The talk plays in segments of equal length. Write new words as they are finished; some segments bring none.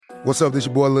What's up, this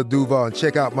your boy Lil Duval, and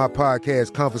check out my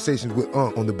podcast, Conversations with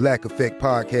Unc, on the Black Effect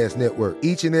Podcast Network.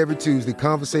 Each and every Tuesday,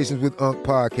 Conversations with Unc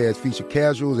podcast feature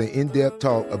casuals and in-depth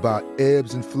talk about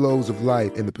ebbs and flows of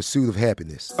life and the pursuit of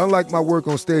happiness. Unlike my work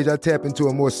on stage, I tap into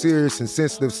a more serious and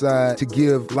sensitive side to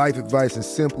give life advice and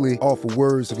simply offer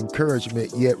words of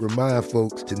encouragement, yet remind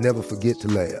folks to never forget to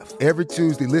laugh. Every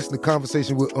Tuesday, listen to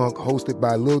Conversations with Unc, hosted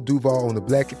by Lil Duval on the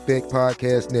Black Effect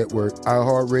Podcast Network,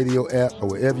 iHeartRadio app, or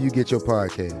wherever you get your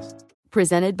podcasts.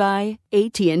 Presented by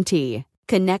AT&T.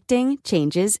 Connecting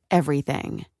changes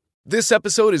everything. This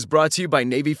episode is brought to you by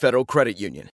Navy Federal Credit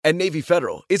Union. At Navy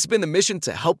Federal, it's been the mission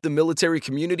to help the military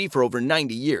community for over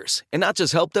 90 years. And not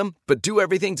just help them, but do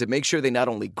everything to make sure they not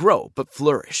only grow, but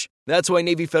flourish. That's why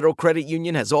Navy Federal Credit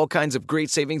Union has all kinds of great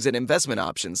savings and investment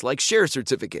options like share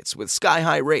certificates with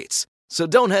sky-high rates. So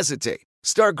don't hesitate.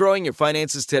 Start growing your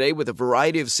finances today with a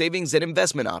variety of savings and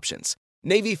investment options.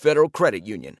 Navy Federal Credit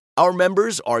Union. Our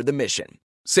members are the mission.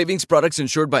 Savings products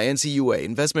insured by NCUA.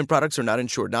 Investment products are not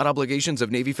insured, not obligations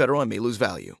of Navy Federal and may lose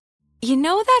value. You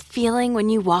know that feeling when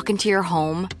you walk into your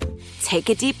home, take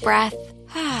a deep breath,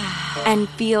 and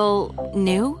feel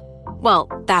new? Well,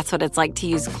 that's what it's like to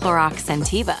use Clorox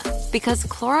Scentiva. Because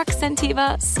Clorox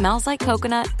Scentiva smells like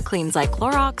coconut, cleans like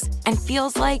Clorox, and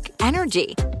feels like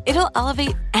energy. It'll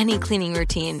elevate any cleaning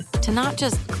routine to not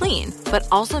just clean, but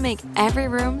also make every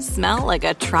room smell like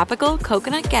a tropical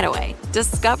coconut getaway.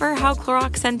 Discover how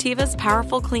Clorox Scentiva's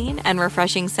powerful clean and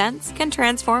refreshing scents can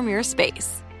transform your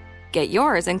space. Get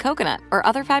yours in coconut or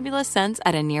other fabulous scents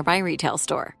at a nearby retail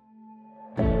store.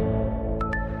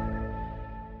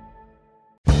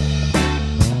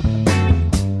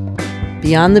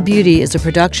 Beyond the Beauty is a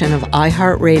production of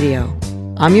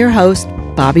iHeartRadio. I'm your host,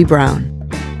 Bobby Brown.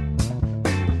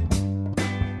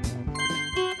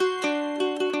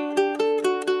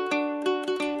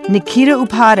 Nikita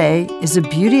Upadhyay is a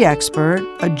beauty expert,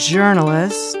 a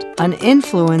journalist, an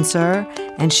influencer,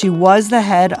 and she was the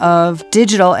head of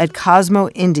digital at Cosmo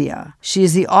India. She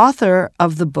is the author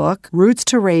of the book, Roots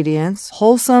to Radiance,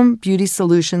 Wholesome Beauty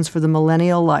Solutions for the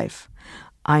Millennial Life.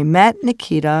 I met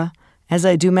Nikita, as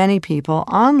I do many people,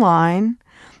 online.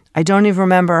 I don't even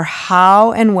remember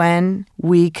how and when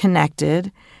we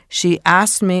connected. She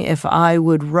asked me if I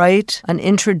would write an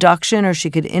introduction or she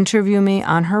could interview me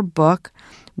on her book,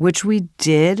 which we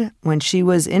did when she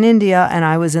was in India and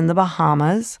I was in the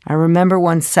Bahamas. I remember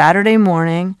one Saturday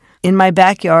morning in my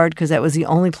backyard, because that was the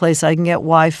only place I can get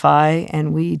Wi-Fi,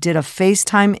 and we did a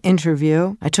FaceTime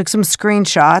interview. I took some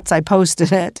screenshots. I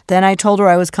posted it. Then I told her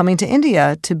I was coming to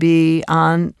India to be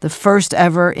on the first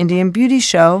ever Indian beauty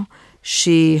show.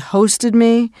 She hosted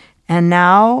me, and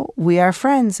now we are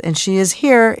friends, and she is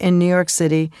here in New York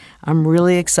City. I'm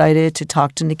really excited to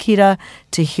talk to Nikita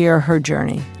to hear her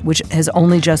journey, which has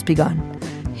only just begun.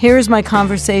 Here's my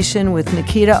conversation with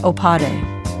Nikita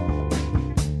Upadhyay.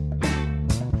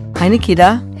 Hi,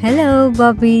 Nikita. Hello,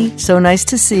 Bobby. So nice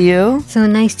to see you. So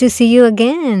nice to see you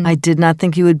again. I did not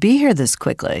think you would be here this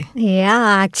quickly. Yeah,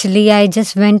 actually, I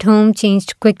just went home,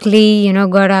 changed quickly,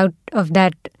 got out of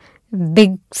that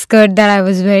big skirt that I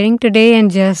was wearing today and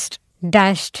just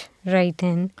dashed right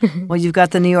in. Well, you've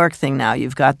got the New York thing now.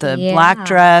 You've got the black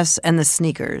dress and the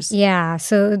sneakers. Yeah,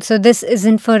 so this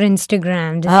isn't for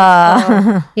Instagram.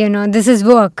 This is this is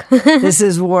work. This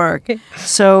is work.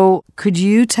 So could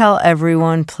you tell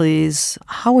everyone, please,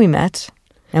 how we met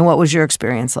and what was your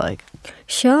experience like?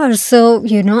 Sure. So,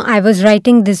 I was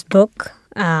writing this book.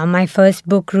 My first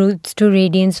book, Roots to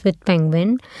Radiance with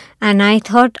Penguin. And I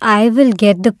thought I will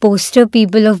get the poster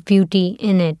people of beauty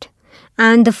in it.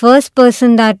 And the first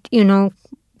person that,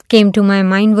 came to my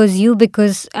mind was you,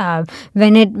 because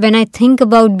when I think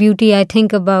about beauty, I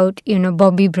think about,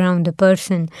 Bobbi Brown, the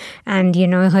person, and,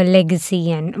 her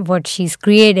legacy and what she's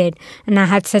created. And I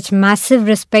had such massive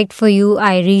respect for you.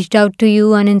 I reached out to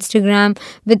you on Instagram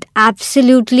with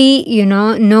absolutely,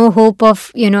 no hope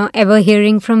of, ever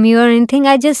hearing from you or anything.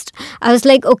 I was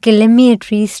like, okay, let me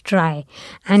at least try.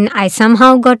 And I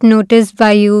somehow got noticed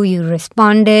by you. You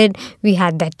responded. We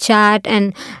had that chat.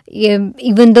 And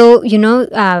even though,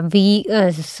 we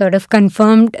sort of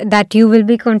confirmed that you will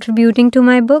be contributing to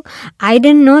my book, I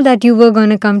didn't know that you were going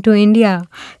to come to India.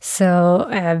 So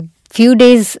few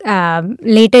days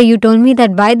later, you told me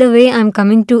that, by the way, I'm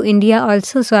coming to India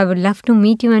also, so I would love to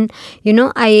meet you. And,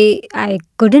 I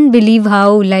couldn't believe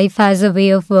how life has a way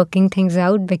of working things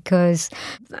out, because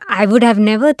I would have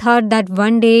never thought that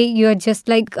one day you're just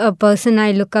like a person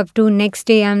I look up to. Next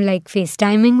day I'm like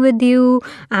FaceTiming with you.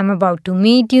 I'm about to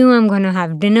meet you. I'm going to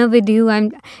have dinner with you.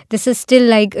 This is still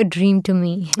like a dream to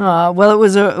me. Well, it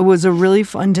was a really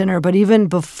fun dinner. But even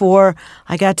before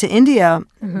I got to India,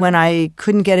 when I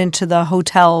couldn't get into the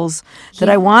hotels that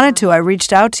I wanted to, I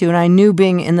reached out to you, and I knew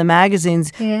being in the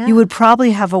magazines, you would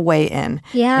probably have a way in.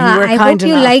 Yeah, I hope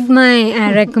you liked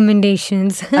my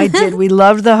recommendations. I did. We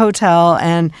loved the hotel,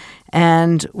 and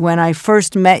when I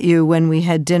first met you, when we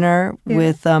had dinner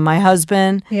with my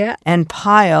husband and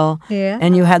Pyle,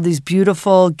 and you had these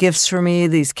beautiful gifts for me,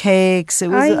 these cakes. It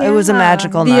was a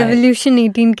magical night. The Evolution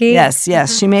 18 cake.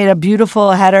 Yes. She made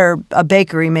had a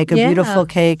bakery make a beautiful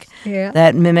cake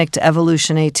that mimicked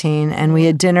Evolution 18, and we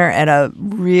had dinner at a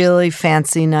really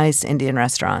fancy, nice Indian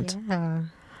restaurant.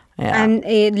 Yeah. And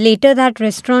later that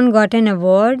restaurant got an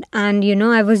award, and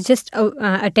I was just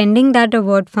attending that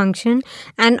award function,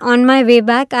 and on my way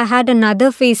back I had another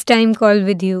FaceTime call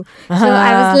with you. So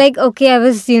I was like, okay, I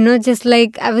was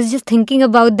I was just thinking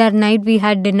about that night we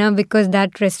had dinner because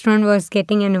that restaurant was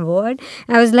getting an award.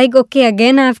 I was like, okay,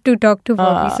 again I have to talk to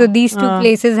Bobby. So these two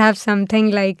places have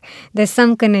something, like there's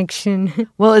some connection.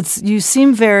 Well, you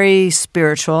seem very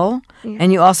spiritual.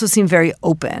 And you also seem very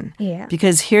open. Yeah.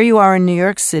 Because here you are in New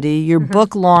York City. Your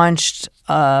book launched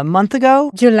a month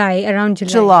ago? Around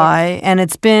July. And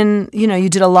it's been, you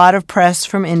did a lot of press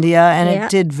from India, and it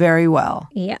did very well.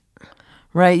 Yeah.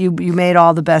 Right? You made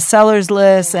all the bestsellers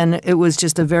lists, and it was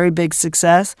just a very big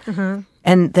success.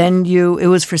 And then it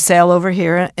was for sale over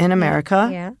here in America.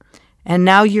 Yeah. And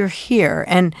now you're here.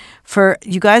 And for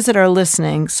you guys that are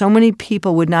listening, so many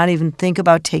people would not even think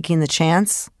about taking the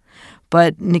chance.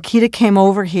 But Nikita came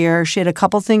over here. She had a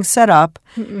couple things set up.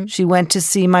 She went to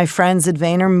see my friends at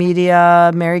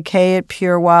VaynerMedia, Mary Kay at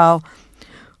PureWow.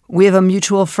 We have a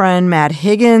mutual friend, Matt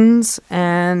Higgins,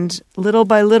 and little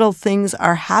by little things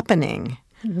are happening.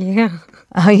 Yeah.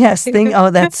 Oh, yes.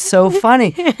 That's so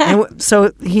funny. And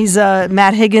so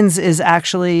Matt Higgins is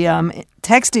actually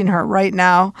texting her right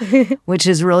now, which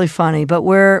is really funny. But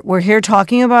we're here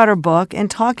talking about her book and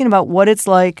talking about what it's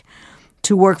like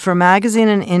to work for a magazine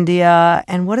in India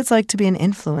and what it's like to be an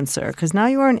influencer, because now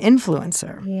you are an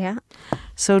influencer. Yeah.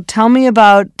 So tell me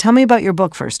about your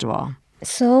book, first of all.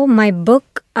 So my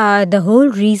book, the whole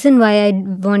reason why I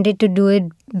wanted to do it,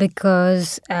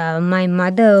 because my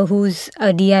mother, who's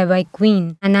a DIY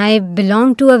queen, and I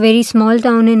belong to a very small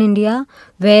town in India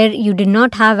where you did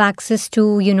not have access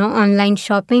to, online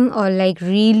shopping or like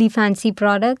really fancy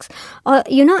products, or,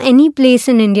 any place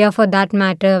in India for that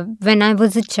matter. When I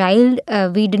was a child,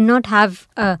 we did not have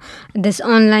this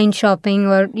online shopping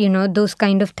or, those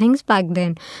kind of things back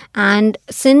then. And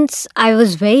since I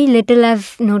was very little,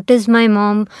 I've noticed my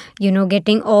mom,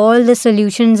 getting all the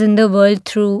solutions in the world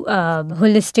through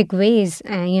holistic ways.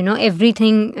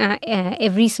 Everything,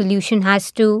 every solution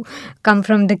has to come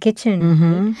from the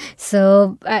kitchen.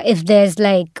 So if there's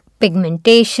like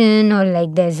pigmentation or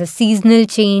like there's a seasonal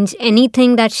change,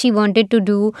 anything that she wanted to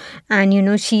do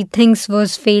and she thinks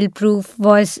was fail proof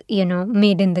was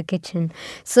made in the kitchen.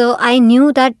 So I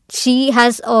knew that she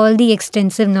has all the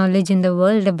extensive knowledge in the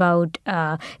world about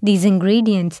these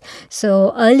ingredients.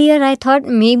 So earlier I thought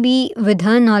maybe with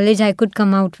her knowledge I could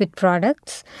come out with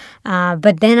products,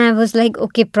 but then I was like,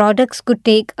 okay, products could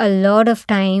take a lot of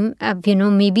time.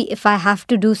 Maybe if I have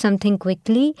to do something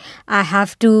quickly, I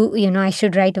have to I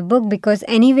should write a book, because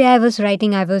anyway I was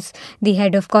the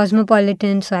head of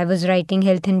Cosmopolitan, so I was writing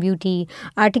health and beauty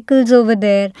articles over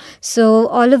there. So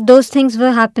all of those things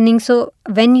were happening. So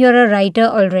when you're a writer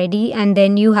already and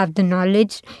then you have the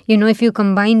knowledge, if you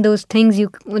combine those things,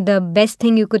 the best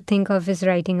thing you could think of is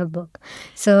writing a book.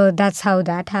 So that's how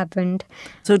that happened.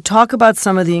 So talk about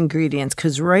some of the ingredients,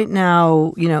 because right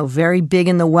now, very big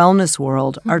in the wellness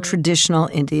world are traditional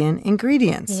Indian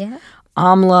ingredients. Yeah.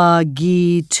 Amla,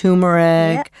 ghee,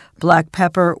 turmeric, black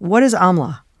pepper. What is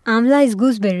amla? Amla is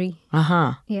gooseberry.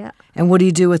 Uh-huh. Yeah. And what do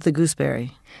you do with the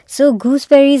gooseberry? So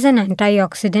gooseberry is an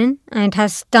antioxidant and it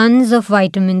has tons of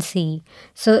vitamin C.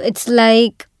 So it's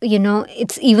like,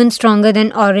 it's even stronger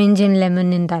than orange and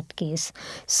lemon in that case.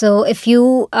 So if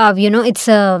you, it's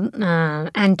a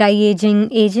anti-aging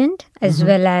agent, as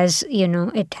well as,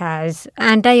 it has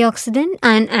antioxidant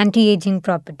and anti-aging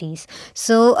properties.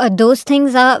 So those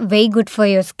things are very good for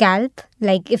your scalp.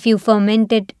 Like if you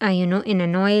ferment it, in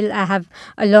an oil, I have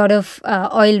a lot of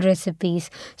oil recipes.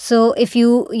 So if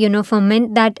you,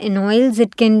 ferment that in oils,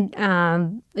 it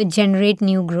can generate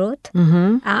new growth.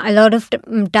 A lot of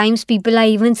times people are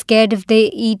even scared if they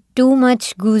eat too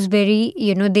much gooseberry,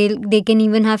 they can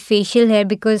even have facial hair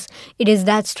because it is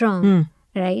that strong,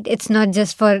 right? It's not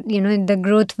just for, the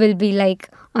growth will be like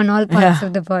on all parts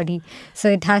of the body. So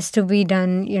it has to be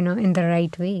done, in the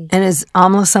right way. And is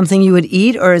amla something you would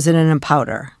eat, or is it in a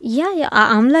powder? Yeah.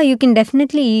 Amla you can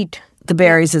definitely eat. The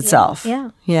berries itself?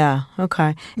 Yeah.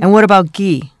 Okay. And what about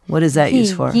ghee? What is that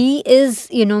used for? Ghee is,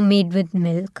 made with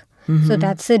milk. So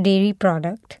that's a dairy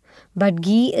product. But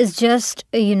ghee is just,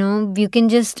 you can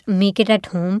just make it at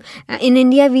home. In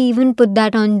India, we even put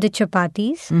that on the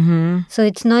chapatis. So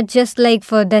it's not just like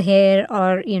for the hair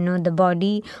or, the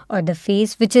body or the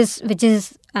face, which is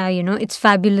it's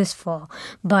fabulous for.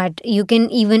 But you can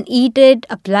even eat it,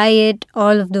 apply it,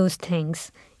 all of those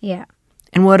things. Yeah.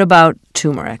 And what about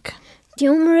turmeric?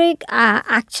 Turmeric,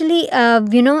 actually,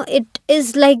 it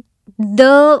is like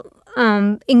the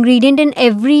ingredient in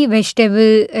every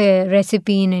vegetable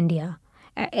recipe in India.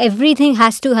 Everything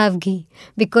has to have ghee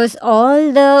because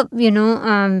all the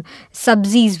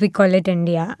sabzis, we call it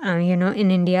India, in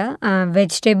India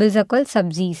vegetables are called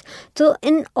sabzis. So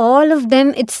in all of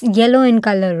them it's yellow in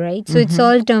color, right? So it's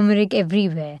all turmeric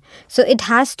everywhere. So it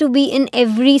has to be in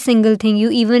every single thing. You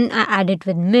even add it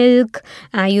with milk,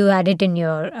 you add it in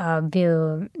your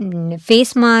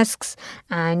face masks,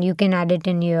 and you can add it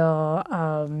in your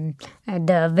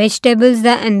the vegetables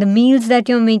and the meals that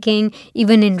you're making,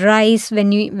 even in rice. When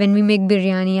we make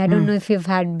biryani, I don't know if you've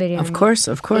had biryani. Of course.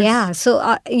 Yeah,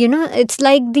 so it's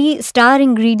like the star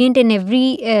ingredient in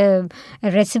every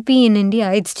recipe in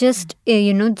India. It's just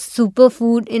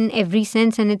superfood in every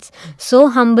sense, and it's so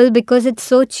humble because it's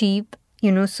so cheap,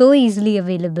 so easily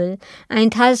available, and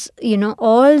it has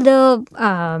all the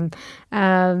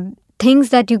things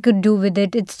that you could do with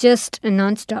it. It's just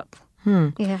non-stop.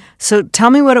 Yeah. So tell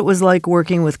me what it was like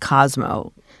working with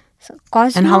Cosmo. So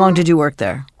Cosmo, and how long did you work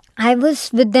there? I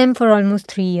was with them for almost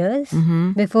 3 years.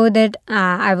 Before that,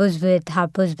 I was with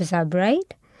Harper's Bazaar,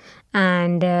 right?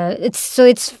 And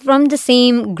it's from the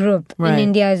same group in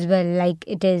India as well, like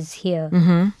it is here.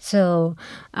 So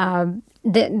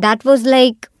that was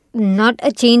like not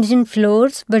a change in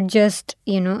floors, but just,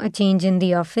 a change in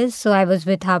the office. So I was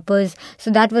with Harper's. So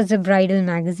that was a bridal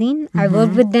magazine. I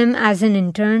worked with them as an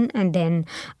intern, and then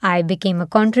I became a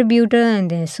contributor and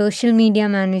then a social media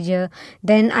manager.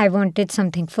 Then I wanted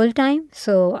something full-time.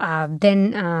 So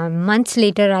then months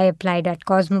later, I applied at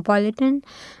Cosmopolitan.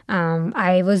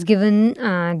 I was given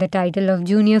the title of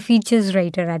junior features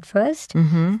writer at first.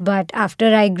 But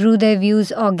after I grew their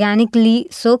views organically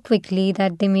so quickly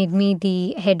that they made me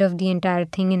the head of the entire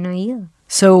thing in a year.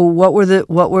 So what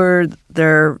were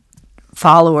their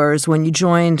followers when you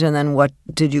joined, and then what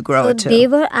did you grow it to? They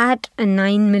were at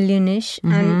 9 million-ish,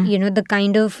 and the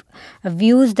kind of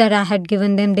views that I had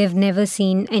given them, they've never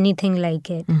seen anything like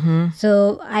it.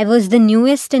 So I was the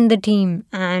newest in the team,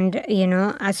 and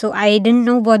so I didn't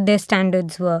know what their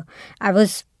standards were. I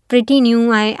was pretty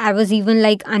new. I was even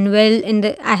like unwell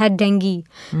I had dengue.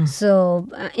 So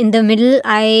in the middle,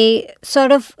 I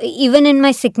sort of, even in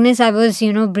my sickness, I was,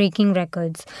 breaking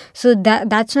records. So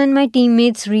that's when my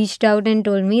teammates reached out and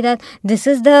told me that this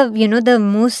is the, the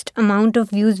most amount of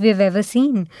views we've ever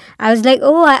seen. I was like,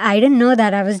 oh, I didn't know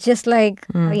that. I was just like,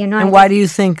 And why did you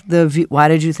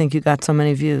think you got so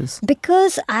many views?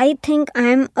 Because I think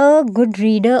I'm a good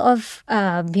reader of,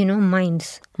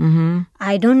 minds.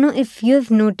 I don't know if you've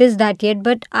noticed that yet,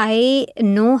 but I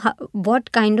know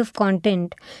what kind of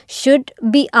content should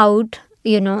be out,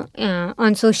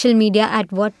 on social media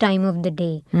at what time of the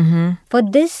day. For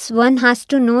this, one has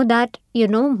to know that,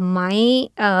 my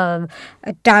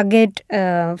target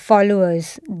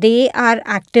followers, they are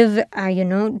active,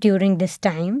 during this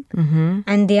time.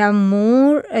 And they are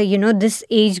more, this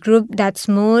age group that's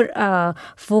more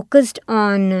focused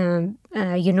on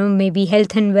maybe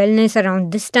health and wellness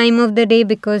around this time of the day,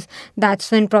 because that's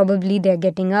when probably they're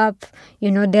getting up,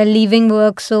 they're leaving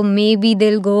work, so maybe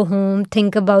they'll go home,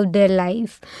 think about their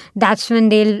life. That's when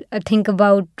they'll think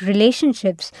about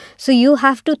relationships. So you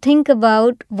have to think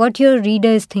about what your reader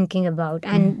is thinking about,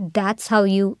 and that's how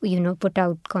you put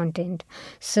out content.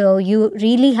 So you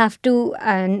really have to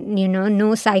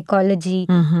know psychology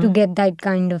to get that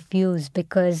kind of views,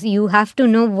 because you have to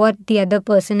know what the other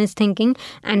person is thinking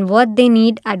and what they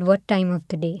need at what time of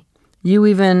the day. You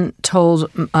even told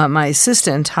my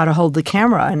assistant how to hold the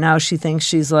camera, and now she thinks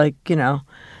she's like,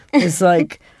 is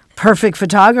like perfect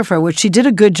photographer, which she did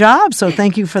a good job. So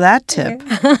thank you for that tip.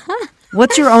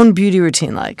 What's your own beauty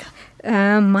routine like?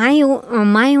 My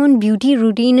own beauty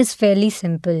routine is fairly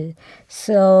simple.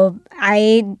 So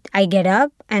I get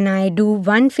up and I do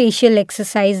one facial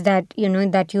exercise that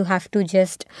you have to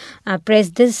just press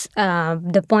this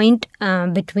the point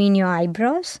between your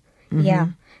eyebrows. Mm-hmm. Yeah,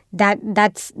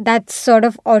 that sort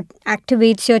of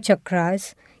activates your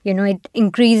chakras. It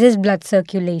increases blood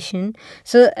circulation.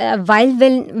 So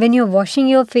when you're washing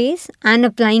your face and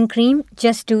applying cream,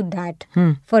 just do that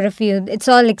for a few. It's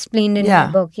all explained in my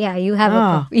book. Yeah, you have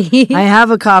a copy. I have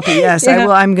a copy, yes. Yeah.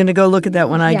 I'm going to go look at that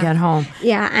when I get home.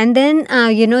 Yeah, and then,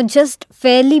 just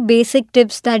fairly basic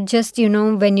tips that just,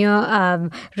 when you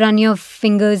run your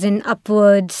fingers in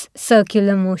upwards,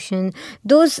 circular motion,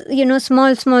 those,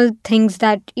 small things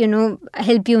that,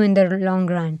 help you in the long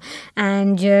run.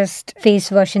 And just face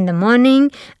wash in the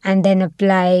morning, and then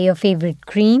apply your favorite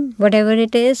cream, whatever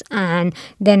it is, and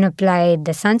then apply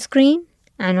the sunscreen,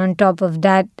 and on top of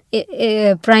that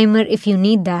primer if you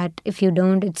need that. If you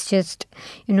don't, it's just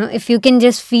if you can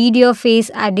just feed your face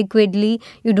adequately,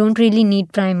 you don't really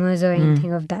need primers or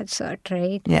anything of that sort,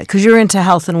 right? Yeah, because you're into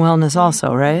health and wellness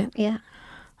also, right? Yeah.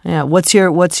 What's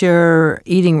your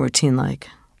eating routine like?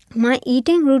 My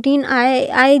eating routine,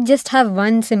 I just have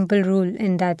one simple rule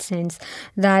in that sense,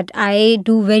 that I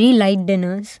do very light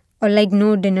dinners or like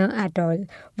no dinner at all.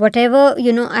 Whatever,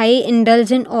 I indulge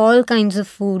in all kinds of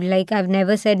food. Like I've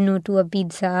never said no to a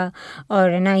pizza or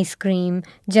an ice cream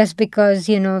just because,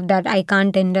 that I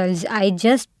can't indulge. I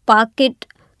just park it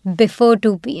before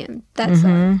 2 p.m. That's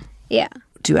all. Yeah.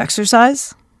 Do you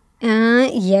exercise?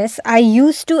 Yes, I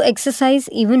used to exercise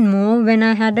even more when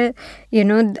I had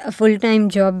a full-time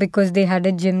job because they had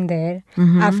a gym there.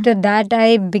 Mm-hmm. After that,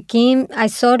 I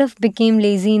sort of became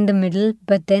lazy in the middle,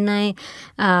 but then I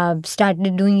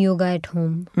started doing yoga at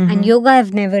home. Mm-hmm. And yoga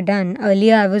I've never done.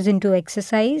 Earlier, I was into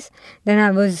exercise. Then I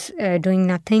was doing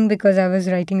nothing because I was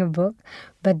writing a book.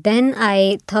 But then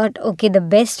I thought, okay, the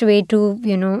best way to,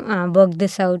 work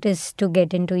this out is to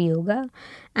get into yoga.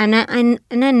 And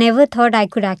I never thought I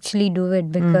could actually do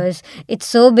it because it's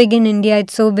so big in India,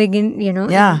 it's so big in,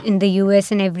 in the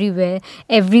US and everywhere.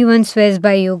 Everyone swears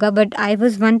by yoga, but I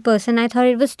was one person, I thought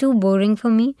it was too boring for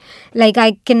me. Like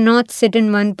I cannot sit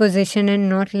in one position and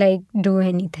not like do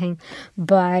anything.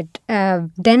 But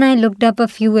then I looked up a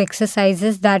few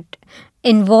exercises that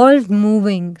involved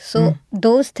moving. So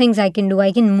those things I can do.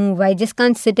 I can move. I just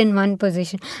can't sit in one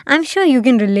position. I'm sure you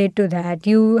can relate to that.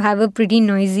 You have a pretty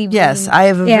noisy brain. Yes, I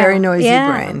have a very noisy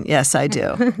brain. Yes, I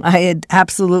do. I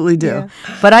absolutely do. Yeah.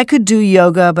 But I could do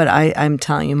yoga, but I'm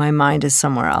telling you, my mind is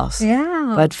somewhere else.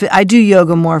 Yeah. But I do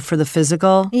yoga more for the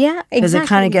physical. Yeah, exactly. Because it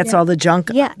kind of gets all the junk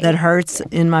that hurts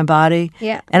in my body.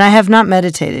 Yeah. And I have not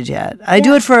meditated yet. I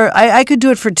do it for, I could do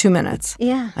it for 2 minutes.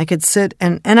 Yeah. I could sit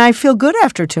and I feel good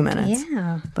after 2 minutes.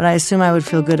 Yeah. But I assume I would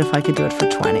feel good if I could do it for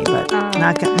 20, but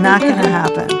not going to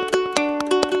happen.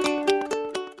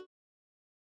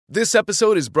 This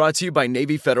episode is brought to you by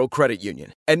Navy Federal Credit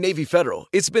Union. At Navy Federal,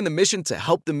 it's been the mission to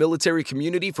help the military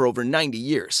community for over 90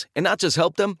 years. And not just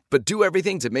help them, but do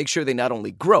everything to make sure they not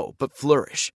only grow, but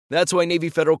flourish. That's why Navy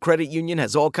Federal Credit Union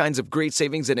has all kinds of great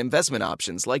savings and investment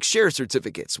options like share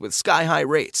certificates with sky-high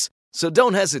rates. So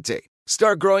don't hesitate.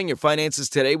 Start growing your finances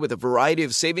today with a variety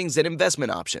of savings and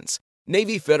investment options.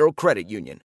 Navy Federal Credit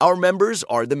Union. Our members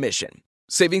are the mission.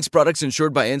 Savings products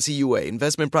insured by NCUA.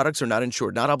 Investment products are not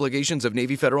insured, not obligations of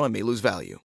Navy Federal and may lose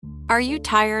value. Are you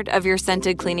tired of your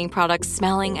scented cleaning products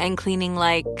smelling and cleaning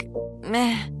like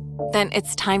meh? Then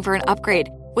it's time for an upgrade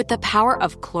with the power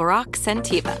of Clorox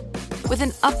Scentiva. With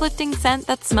an uplifting scent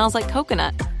that smells like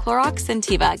coconut, Clorox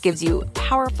Scentiva gives you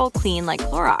powerful clean like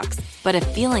Clorox, but a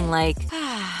feeling like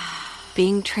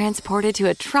being transported to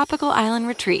a tropical island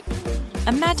retreat.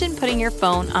 Imagine putting your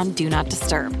phone on Do Not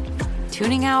Disturb,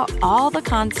 tuning out all the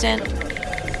constant,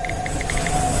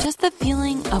 just the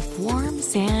feeling of warm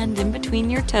sand in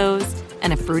between your toes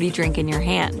and a fruity drink in your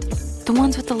hand. The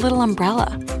ones with the little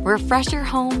umbrella. Refresh your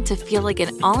home to feel like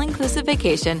an all-inclusive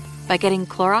vacation by getting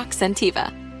Clorox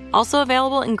Scentiva. Also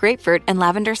available in grapefruit and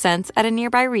lavender scents at a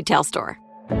nearby retail store.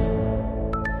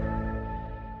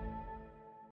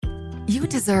 You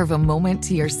deserve a moment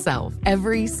to yourself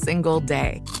every single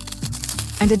day.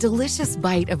 And a delicious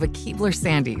bite of a Keebler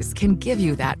Sandies can give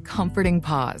you that comforting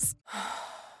pause.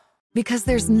 Because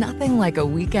there's nothing like a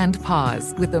weekend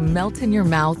pause with the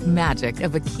melt-in-your-mouth magic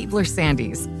of a Keebler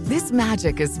Sandies. This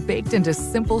magic is baked into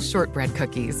simple shortbread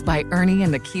cookies by Ernie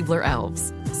and the Keebler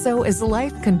Elves. So as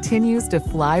life continues to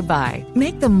fly by,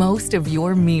 make the most of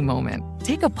your me moment.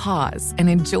 Take a pause and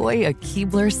enjoy a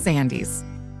Keebler Sandies.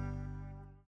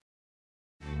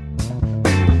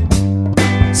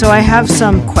 So I have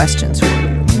some questions for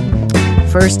you.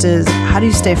 First is, how do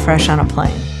you stay fresh on a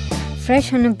plane?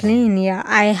 Fresh on a plane, yeah.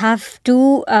 I have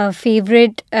two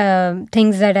favorite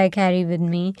things that I carry with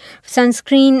me.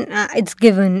 Sunscreen, it's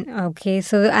given, okay?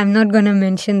 So I'm not going to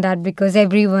mention that because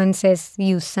everyone says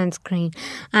use sunscreen.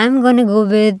 I'm going to go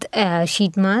with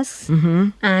sheet masks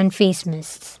and face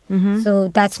mists. So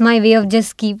that's my way of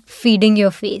just keep feeding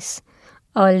your face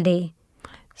all day.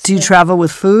 Do you travel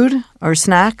with food or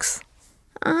snacks?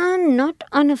 Not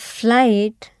on a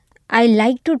flight. I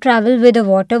like to travel with a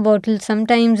water bottle.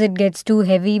 Sometimes it gets too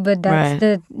heavy, but that's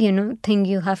the thing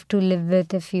you have to live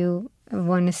with if you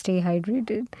want to stay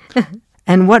hydrated.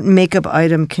 And what makeup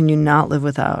item can you not live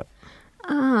without?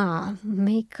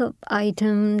 Makeup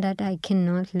item that I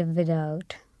cannot live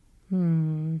without.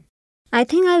 I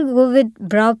think I'll go with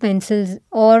brow pencils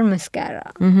or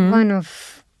mascara. One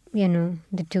of,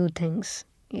 the two things.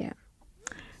 Yeah.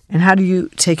 And how do you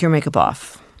take your makeup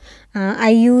off? I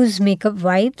use makeup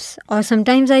wipes, or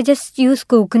sometimes I just use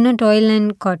coconut oil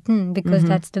and cotton because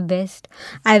that's the best.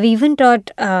 I've even taught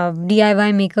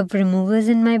DIY makeup removers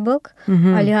in my book.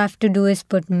 All you have to do is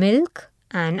put milk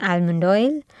and almond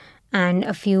oil and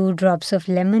a few drops of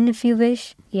lemon if you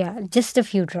wish. Yeah, just a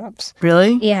few drops.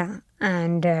 Really? Yeah.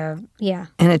 And yeah.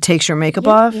 And it takes your makeup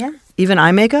off? Yeah. Even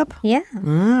eye makeup? Yeah.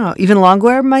 Oh, even long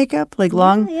wear makeup? Like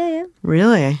long? Yeah.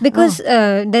 Really? Because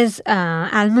there's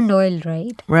almond oil,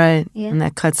 right? Right. Yeah. And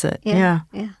that cuts it. Yeah.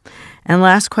 And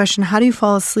last question, how do you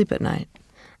fall asleep at night?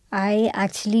 I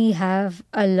actually have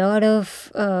a lot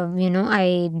of,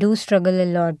 I do struggle a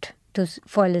lot to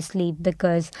fall asleep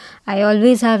because I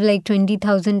always have like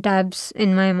 20,000 tabs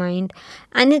in my mind.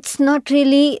 And it's not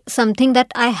really something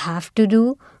that I have to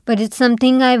do, but it's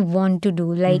something I want to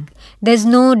do. Like there's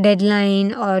no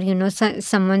deadline or,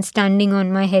 someone standing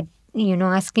on my head,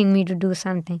 asking me to do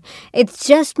something. It's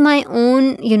just my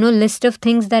own, list of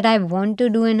things that I want to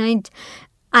do. And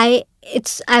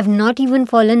I've not even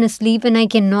fallen asleep and I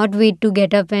cannot wait to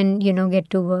get up and, get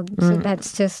to work. So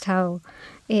that's just how,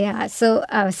 yeah. So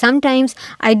sometimes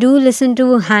I do listen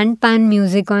to handpan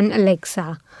music on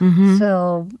Alexa.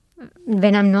 So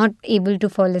when I'm not able to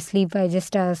fall asleep, I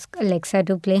just ask Alexa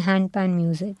to play handpan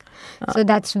music. So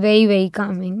that's very, very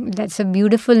calming. That's a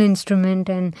beautiful instrument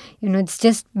and, it's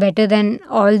just better than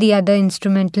all the other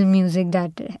instrumental music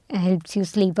that helps you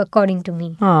sleep, according to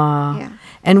me. Aww. Yeah.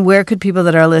 And where could people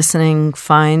that are listening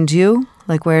find you?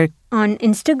 Like where? On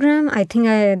Instagram, I think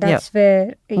that's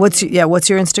where... What's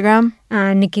your Instagram?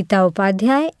 Nikita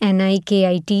Upadhyay,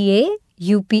 NIKITA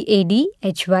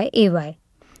UPADHYAY.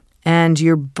 And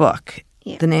your book.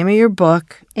 Yeah. The name of your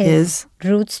book is?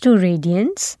 Roots to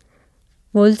Radiance,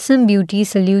 Wholesome Beauty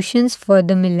Solutions for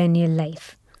the Millennial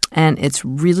Life. And it's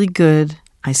really good.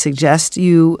 I suggest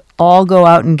you all go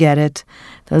out and get it.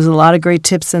 There's a lot of great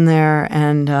tips in there.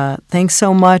 And thanks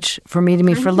so much for meeting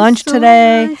me for lunch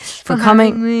today. For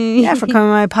coming. Yeah, for coming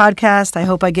to my podcast. I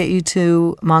hope I get you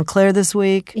to Montclair this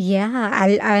week. Yeah,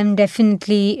 I'm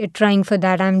definitely trying for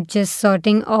that. I'm just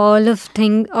sorting all of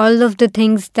the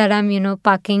things that I'm,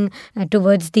 packing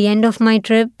towards the end of my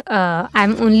trip.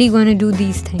 I'm only going to do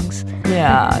these things.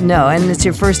 Yeah, no, and it's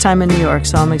your first time in New York,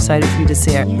 so I'm excited for you to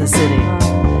see the city. Yeah.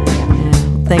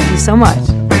 Thank you so much.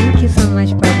 Thank you so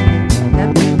much, Bobby.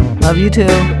 Love you. Love you too.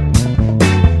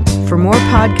 For more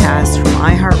podcasts from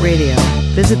iHeartRadio,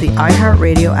 visit the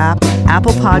iHeartRadio app,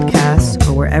 Apple Podcasts,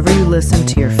 or wherever you listen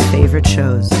to your favorite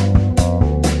shows.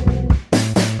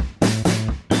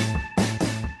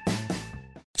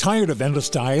 Tired of endless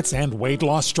diets and weight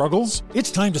loss struggles?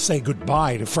 It's time to say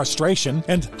goodbye to frustration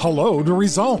and hello to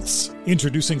results.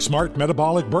 Introducing Smart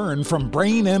Metabolic Burn from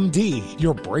Brain MD,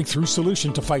 your breakthrough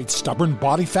solution to fight stubborn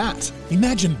body fat.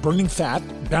 Imagine burning fat,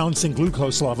 balancing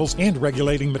glucose levels, and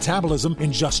regulating metabolism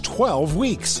in just 12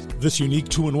 weeks. This unique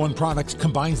 2-in-1 product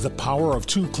combines the power of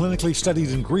 2 clinically studied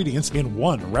ingredients in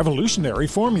one revolutionary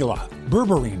formula.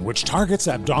 Berberine, which targets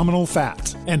abdominal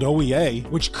fat, and OEA,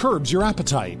 which curbs your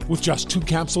appetite. With just 2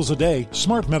 capsules a day,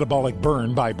 Smart Metabolic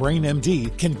Burn by Brain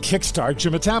MD can kickstart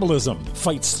your metabolism,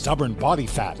 fight stubborn body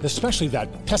fat, especially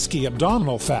that pesky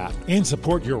abdominal fat, and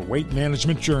support your weight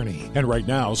management journey. And right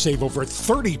now, save over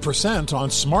 30% on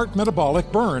Smart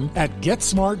Metabolic Burn at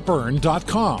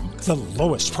GetSmartBurn.com. The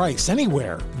lowest price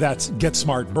anywhere. That's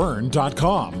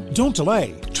GetSmartBurn.com. Don't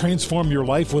delay. Transform your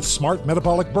life with Smart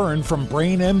Metabolic Burn from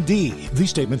Brain MD. These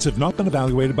statements have not been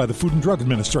evaluated by the Food and Drug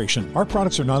Administration. Our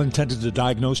products are not intended to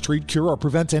diagnose, treat, cure, or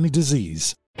prevent any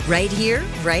disease. Right here,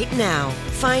 right now.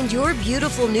 Find your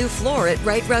beautiful new floor at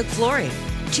Right Rug Flooring.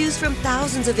 Choose from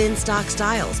thousands of in-stock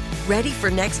styles, ready for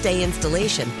next day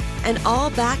installation, and all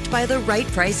backed by the right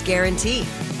price guarantee.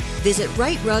 Visit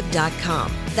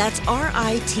rightrug.com That's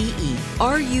RITERUG.com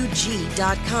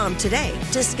today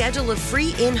to schedule a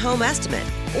free in-home estimate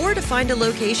or to find a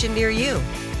location near you.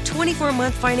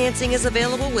 24-month financing is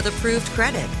available with approved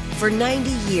credit. For 90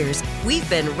 years, we've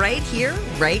been right here,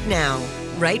 right now.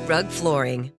 Right Rug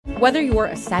Flooring. Whether you're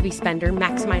a savvy spender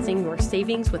maximizing your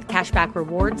savings with cashback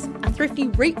rewards, a thrifty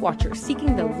rate watcher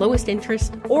seeking the lowest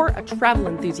interest, or a travel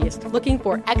enthusiast looking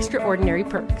for extraordinary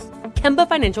perks, Kemba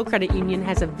Financial Credit Union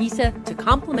has a visa to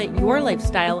complement your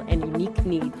lifestyle and unique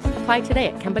needs. Apply today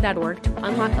at Kemba.org to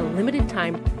unlock a limited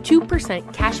time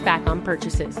 2% cash back on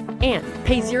purchases and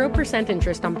pay 0%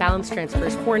 interest on balance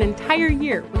transfers for an entire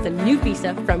year with a new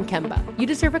visa from Kemba. You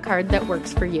deserve a card that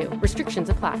works for you. Restrictions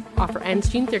apply. Offer ends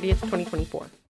June 30th, 2024.